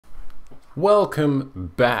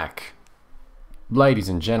Welcome back, ladies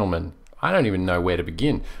and gentlemen. I don't even know where to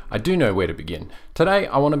begin. I do know where to begin. Today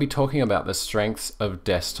I want to be talking about the strengths of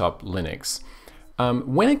desktop Linux.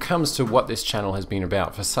 When it comes to what this channel has been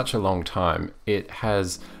about for such a long time, it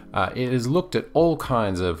has looked at all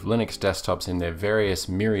kinds of Linux desktops in their various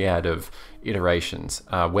myriad of iterations,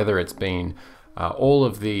 whether it's been all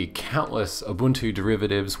of the countless Ubuntu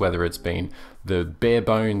derivatives, whether it's been the bare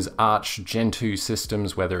bones Arch Gen 2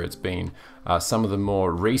 systems, whether it's been some of the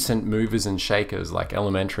more recent movers and shakers like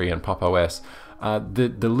Elementary and Pop! OS. The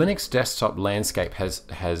Linux desktop landscape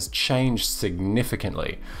has changed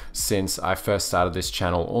significantly since I first started this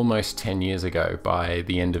channel almost 10 years ago by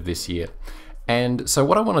the end of this year. And so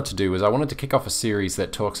what I wanted to do was I wanted to kick off a series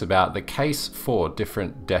that talks about the case for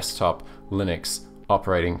different desktop Linux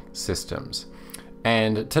operating systems.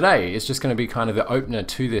 And today is just going to be kind of the opener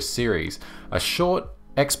to this series, a short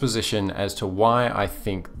exposition as to why I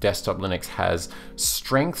think desktop Linux has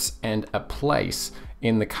strengths and a place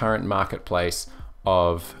in the current marketplace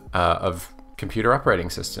of computer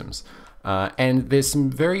operating systems. And there's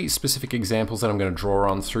some very specific examples that I'm going to draw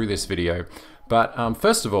on through this video. But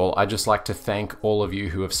first of all, I'd just like to thank all of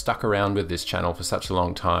you who have stuck around with this channel for such a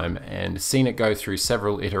long time and seen it go through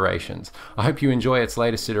several iterations. I hope you enjoy its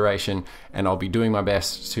latest iteration, and I'll be doing my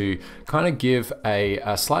best to kind of give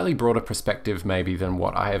a slightly broader perspective maybe than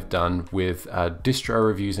what I have done with distro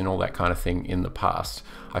reviews and all that kind of thing in the past.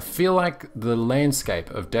 I feel like the landscape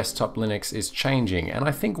of desktop Linux is changing, and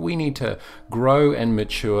I think we need to grow and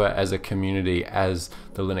mature as a community as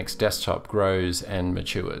the Linux desktop grows and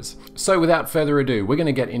matures. So without further ado, we're going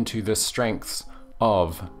to get into the strengths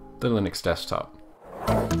of the Linux desktop.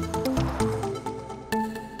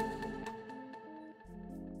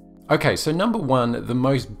 Okay, so number one, the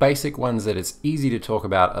most basic ones that it's easy to talk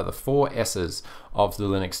about are the 4 S's of the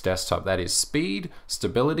Linux desktop. That is speed,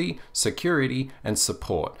 stability, security, and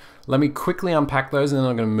support. Let me quickly unpack those and then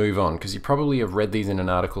I'm going to move on because you probably have read these in an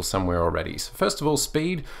article somewhere already. So first of all,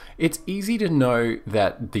 speed. It's easy to know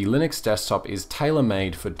that the Linux desktop is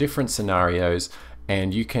tailor-made for different scenarios,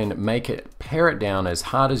 and you can pare it down as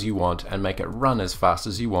hard as you want and make it run as fast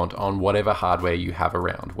as you want on whatever hardware you have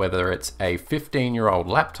around, whether it's a 15-year-old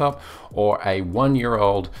laptop or a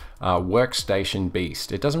 1-year-old workstation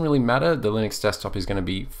beast. It doesn't really matter. The Linux desktop is going to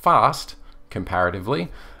be fast comparatively,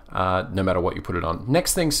 no matter what you put it on.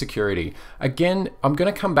 Next thing, security. Again, I'm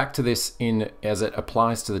going to come back to this as it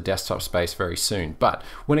applies to the desktop space very soon. But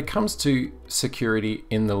when it comes to security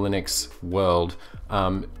in the Linux world,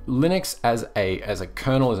 Linux as a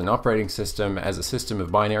kernel, as an operating system, as a system of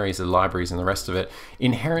binaries and libraries and the rest of it,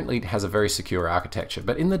 inherently has a very secure architecture.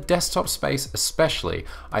 But in the desktop space especially,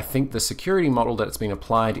 I think the security model that's been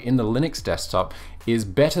applied in the Linux desktop is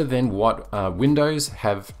better than what Windows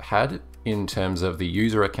have had in terms of the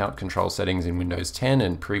user account control settings in Windows 10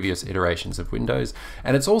 and previous iterations of Windows.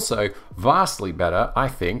 And it's also vastly better, I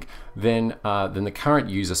think, than the current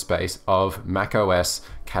user space of macOS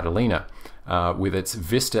Catalina. With its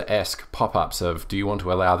Vista-esque pop-ups of, do you want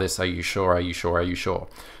to allow this? Are you sure? Are you sure? Are you sure?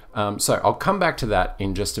 So I'll come back to that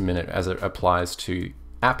in just a minute as it applies to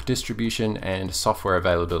app distribution and software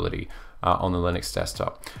availability on the Linux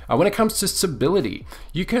desktop. When it comes to stability,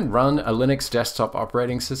 you can run a Linux desktop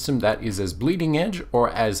operating system that is as bleeding edge or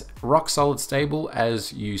as rock solid stable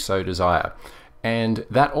as you so desire. And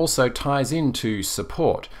that also ties into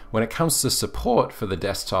support. When it comes to support for the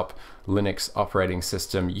desktop Linux operating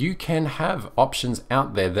system, you can have options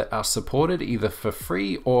out there that are supported either for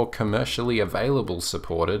free or commercially available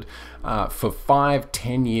supported for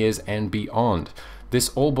 5-10 years and beyond. This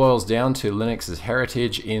all boils down to Linux's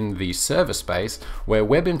heritage in the server space, where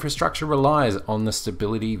web infrastructure relies on the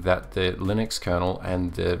stability that the Linux kernel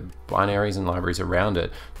and the binaries and libraries around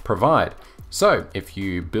it provide. So if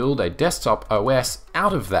you build a desktop OS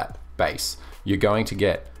out of that base, you're going to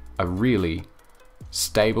get a really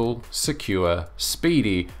stable, secure,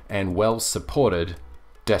 speedy, and well-supported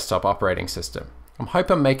desktop operating system. I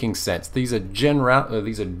hope I'm making sense. These are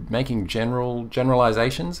making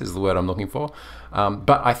generalizations is the word I'm looking for,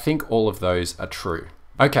 but I think all of those are true.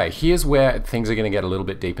 Okay, here's where things are going to get a little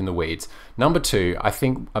bit deep in the weeds. Number 2, I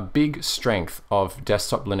think a big strength of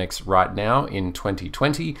desktop Linux right now in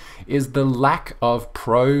 2020 is the lack of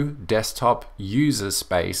pro desktop user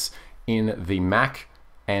space in the Mac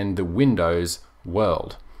and the Windows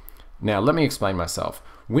world. Now, let me explain myself.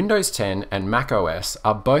 Windows 10 and macOS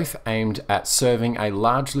are both aimed at serving a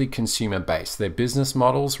largely consumer base. Their business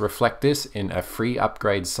models reflect this in a free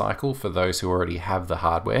upgrade cycle for those who already have the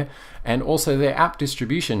hardware, and also their app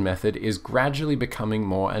distribution method is gradually becoming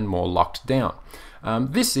more and more locked down.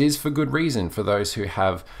 This is for good reason for those who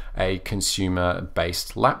have a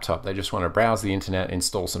consumer-based laptop. They just want to browse the internet,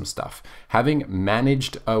 install some stuff. Having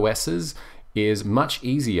managed OSs is much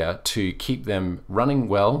easier to keep them running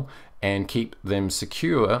well and keep them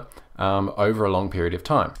secure over a long period of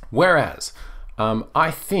time. Whereas,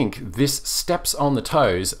 I think this steps on the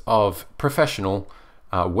toes of professional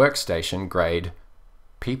workstation grade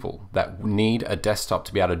people that need a desktop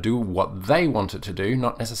to be able to do what they want it to do,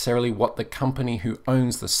 not necessarily what the company who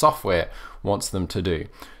owns the software wants them to do.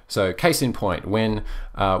 So case in point, when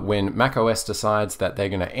macOS decides that they're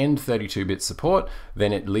going to end 32-bit support,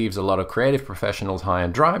 then it leaves a lot of creative professionals high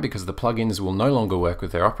and dry because the plugins will no longer work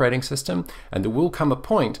with their operating system, and there will come a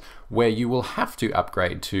point where you will have to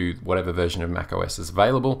upgrade to whatever version of macOS is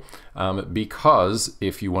available, because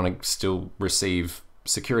if you want to still receive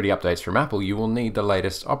security updates from Apple, you will need the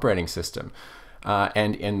latest operating system.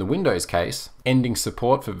 And in the Windows case, ending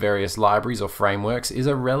support for various libraries or frameworks is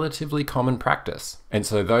a relatively common practice. And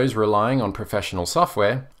so those relying on professional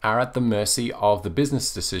software are at the mercy of the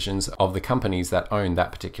business decisions of the companies that own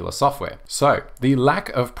that particular software. So the lack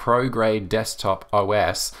of pro-grade desktop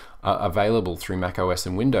OS available through macOS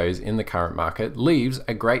and Windows in the current market leaves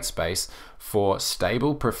a great space for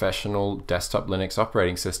stable professional desktop Linux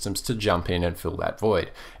operating systems to jump in and fill that void.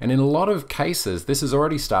 And in a lot of cases, this is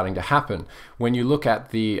already starting to happen. When you look at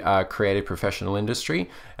the creative professional industry,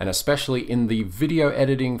 and especially in the video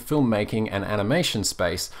editing, filmmaking, and animation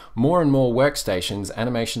space, more and more workstations,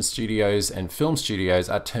 animation studios, and film studios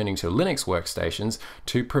are turning to Linux workstations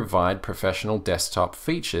to provide professional desktop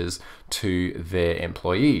features to their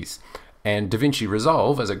employees. And DaVinci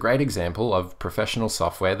Resolve is a great example of professional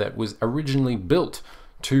software that was originally built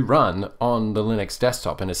to run on the Linux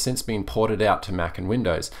desktop and has since been ported out to Mac and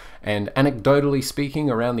Windows. And anecdotally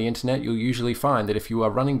speaking, around the internet, you'll usually find that if you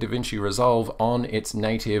are running DaVinci Resolve on its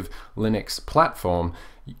native Linux platform,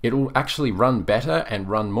 it'll actually run better and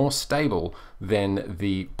run more stable than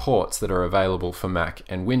the ports that are available for Mac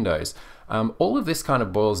and Windows. All of this kind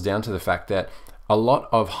of boils down to the fact that a lot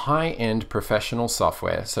of high-end professional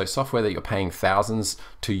software, so software that you're paying thousands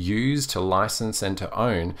to use, to license, and to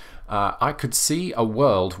own, I could see a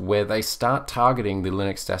world where they start targeting the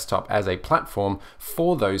Linux desktop as a platform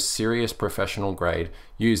for those serious professional grade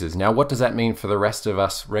users. Now, what does that mean for the rest of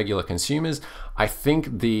us regular consumers? I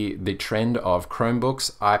think the trend of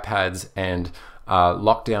Chromebooks, iPads, and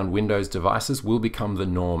lockdown Windows devices will become the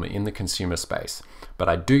norm in the consumer space. But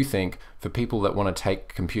I do think for people that want to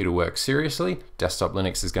take computer work seriously, desktop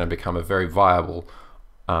Linux is going to become a very viable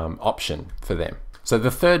option for them. So the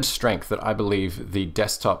third strength that I believe the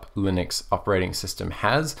desktop Linux operating system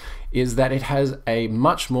has is that it has a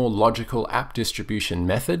much more logical app distribution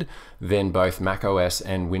method than both macOS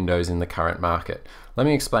and Windows in the current market. Let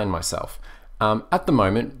me explain myself. At the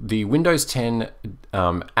moment, the Windows 10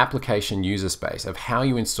 application user space of how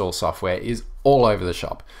you install software is all over the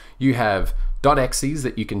shop. You have .exes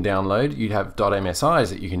that you can download, you'd have .msis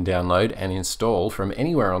that you can download and install from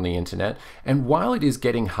anywhere on the internet, and while it is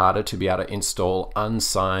getting harder to be able to install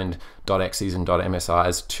unsigned .exes and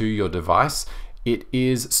 .msis to your device, it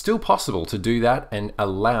is still possible to do that and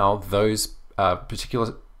allow those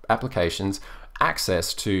particular applications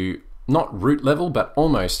access to not root level, but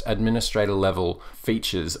almost administrator level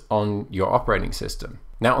features on your operating system.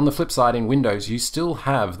 Now, on the flip side, in Windows, you still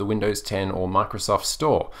have the Windows 10 or Microsoft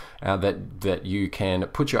Store that you can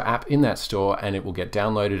put your app in that store and it will get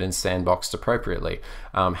downloaded and sandboxed appropriately.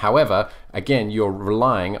 However, again, you're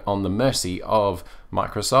relying on the mercy of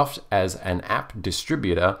Microsoft as an app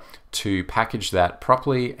distributor to package that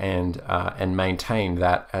properly and maintain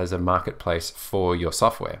that as a marketplace for your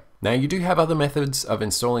software. Now, you do have other methods of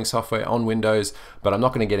installing software on Windows, but I'm not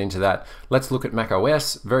going to get into that. Let's look at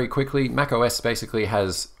macOS very quickly. macOS basically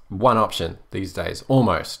has one option these days,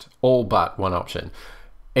 almost, all but one option.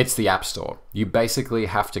 It's the App Store. You basically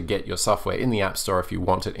have to get your software in the App Store if you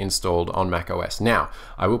want it installed on macOS. Now,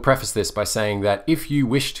 I will preface this by saying that if you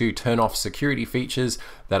wish to turn off security features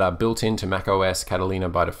that are built into macOS Catalina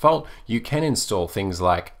by default, you can install things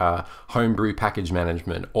like Homebrew package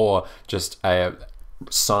management or just a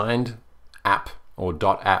signed app or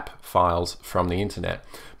 .app files from the internet.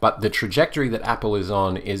 But the trajectory that Apple is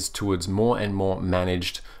on is towards more and more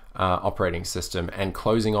managed operating system and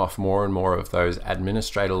closing off more and more of those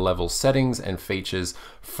administrator level settings and features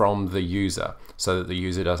from the user so that the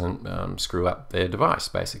user doesn't screw up their device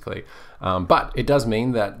basically. But it does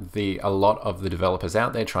mean that a lot of the developers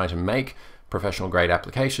out there trying to make professional grade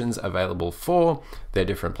applications available for their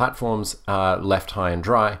different platforms are left high and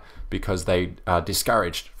dry because they are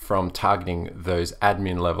discouraged from targeting those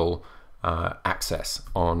admin level access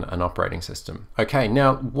on an operating system. Okay,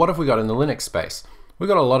 now what have we got in the Linux space? We've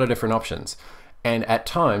got a lot of different options, and at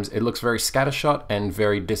times it looks very scattershot and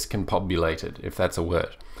very discombobulated, if that's a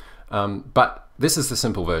word. But this is the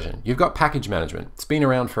simple version. You've got package management. It's been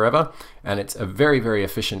around forever, and it's a very, very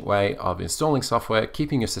efficient way of installing software,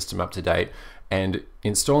 keeping your system up to date, and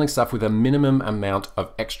installing stuff with a minimum amount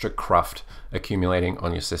of extra cruft accumulating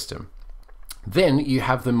on your system. Then you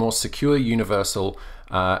have the more secure universal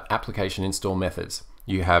application install methods.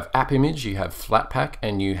 You have AppImage, you have Flatpak,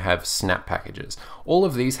 and you have Snap packages. All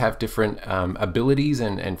of these have different abilities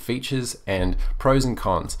and features and pros and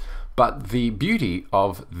cons. But the beauty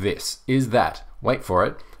of this is that, wait for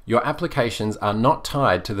it, your applications are not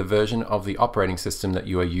tied to the version of the operating system that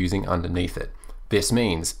you are using underneath it. This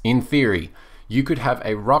means, in theory, you could have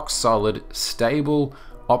a rock solid, stable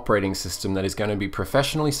operating system that is going to be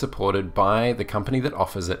professionally supported by the company that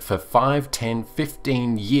offers it for 5, 10,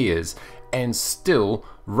 15 years and still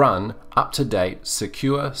run up-to-date,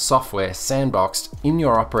 secure software sandboxed in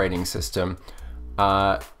your operating system,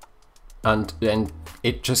 and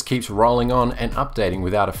it just keeps rolling on and updating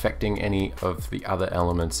without affecting any of the other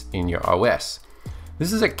elements in your OS.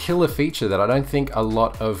 This is a killer feature that I don't think a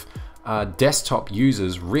lot of desktop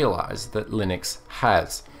users realize that Linux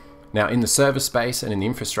has. Now, in the server space and in the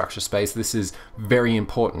infrastructure space, this is very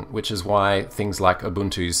important, which is why things like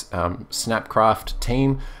Ubuntu's Snapcraft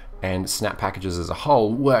team and Snap packages as a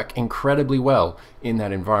whole work incredibly well in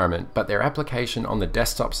that environment. But their application on the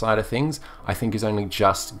desktop side of things, I think, is only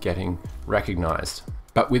just getting recognized.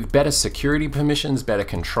 But with better security permissions, better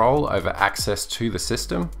control over access to the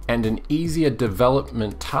system, and an easier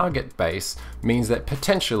development target base means that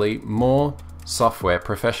potentially more software,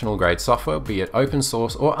 professional grade software, be it open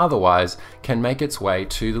source or otherwise, can make its way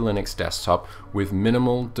to the Linux desktop with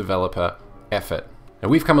minimal developer effort. Now,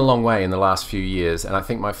 we've come a long way in the last few years, and I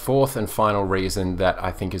think my fourth and final reason that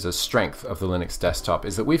I think is a strength of the Linux desktop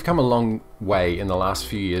is that we've come a long way in the last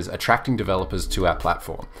few years attracting developers to our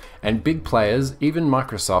platform. And big players, even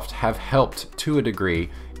Microsoft, have helped to a degree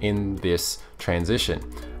in this transition.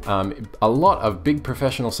 A lot of big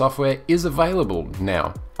professional software is available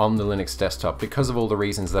now on the Linux desktop because of all the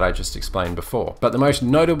reasons that I just explained before. But the most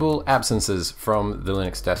notable absences from the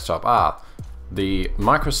Linux desktop are the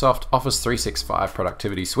Microsoft Office 365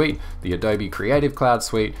 Productivity Suite, the Adobe Creative Cloud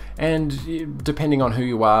Suite, and depending on who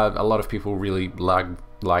you are, a lot of people really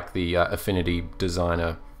like the Affinity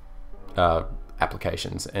Designer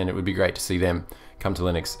applications, and it would be great to see them come to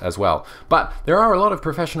Linux as well. But there are a lot of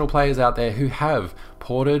professional players out there who have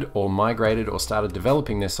ported or migrated or started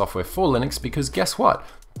developing their software for Linux because guess what?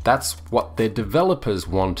 That's what their developers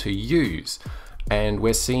want to use. And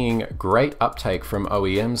we're seeing great uptake from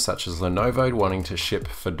OEMs such as Lenovo wanting to ship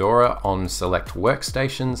Fedora on select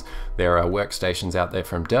workstations. There are workstations out there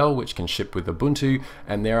from Dell which can ship with Ubuntu,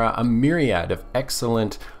 and there are a myriad of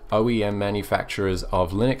excellent OEM manufacturers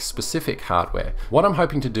of Linux specific hardware. What I'm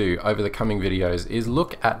hoping to do over the coming videos is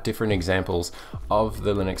look at different examples of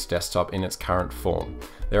the Linux desktop in its current form.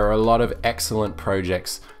 There are a lot of excellent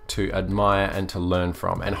projects to admire and to learn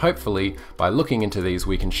from, and hopefully by looking into these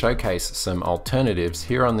we can showcase some alternatives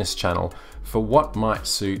here on this channel for what might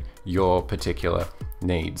suit your particular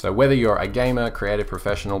needs. So whether you're a gamer, creative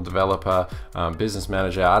professional, developer, business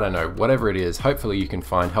manager, I don't know, whatever it is, hopefully you can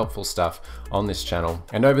find helpful stuff on this channel.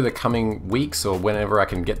 And over the coming weeks or whenever I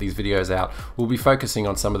can get these videos out, we'll be focusing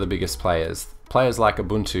on some of the biggest players. Players like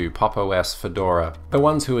Ubuntu, Pop! OS, Fedora, the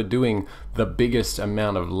ones who are doing the biggest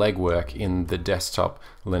amount of legwork in the desktop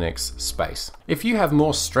Linux space. If you have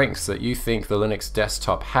more strengths that you think the Linux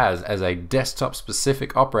desktop has as a desktop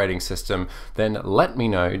specific operating system, then let me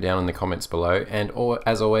know down in the comments below, and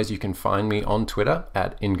as always you can find me on Twitter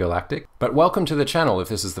at InGalactic. But welcome to the channel if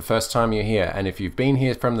this is the first time you're here, and if you've been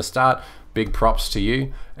here from the start, big props to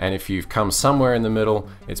you, and if you've come somewhere in the middle,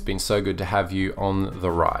 it's been so good to have you on the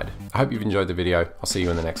ride. I hope you've enjoyed the video. I'll see you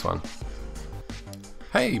in the next one.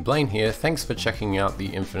 Hey, Blaine here. Thanks for checking out the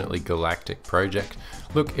Infinitely Galactic project.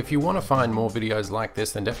 Look, if you want to find more videos like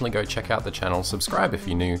this, then definitely go check out the channel, subscribe if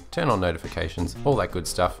you're new, turn on notifications, all that good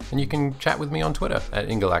stuff, and you can chat with me on Twitter at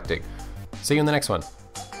InGalactic. See you in the next one.